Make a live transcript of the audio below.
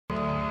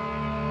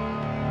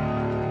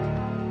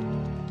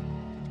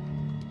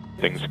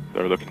Things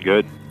are looking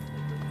good.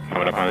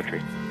 Coming up on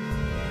entry.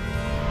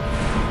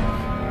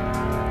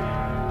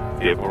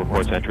 Vehicle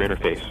reports entry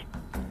interface.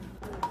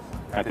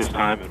 At this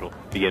time, it will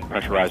begin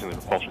pressurizing the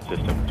propulsion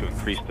system to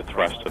increase the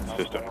thrust of the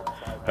system.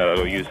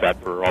 We'll use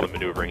that for all the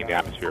maneuvering in the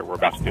atmosphere we're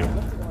about to do.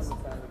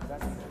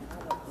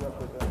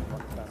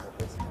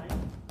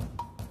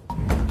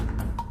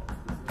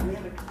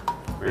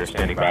 We are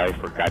standing by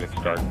for guided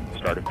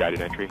start of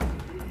guided entry.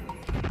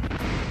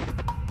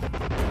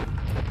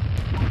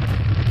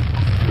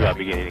 We are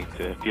beginning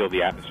to feel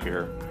the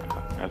atmosphere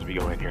as we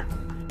go in here.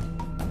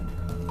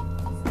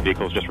 The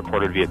vehicle has just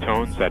reported via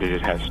tones that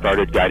it has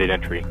started guided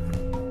entry.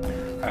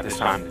 At this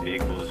time, the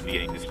vehicle is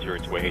beginning to steer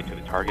its way to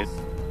the target.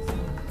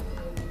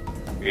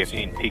 We have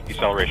seen peak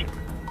deceleration.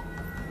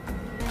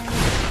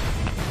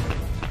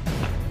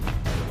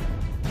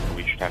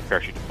 We should have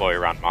parachute deploy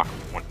around Mach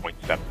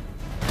 1.7.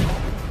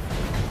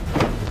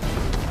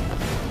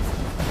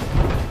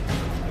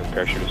 The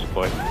parachute is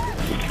deployed.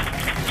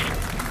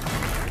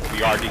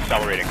 We are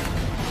decelerating.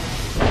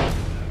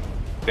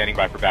 Standing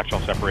by for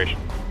backshell separation.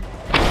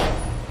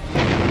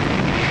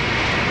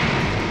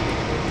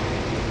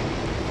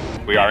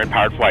 We are in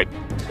powered flight.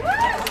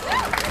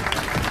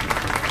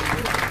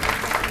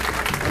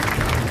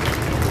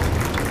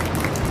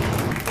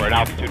 We're at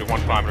altitude of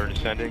 1 kilometer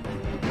descending.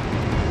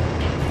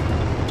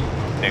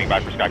 Standing by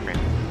for sky crane.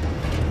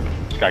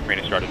 Sky crane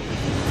is started.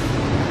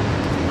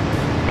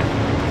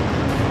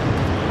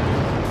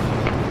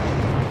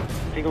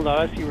 Signal to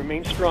us, you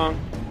remain strong.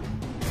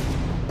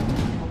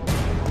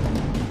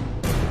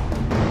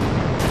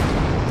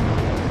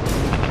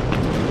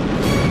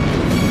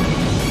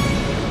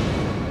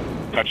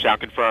 Touchdown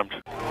confirmed.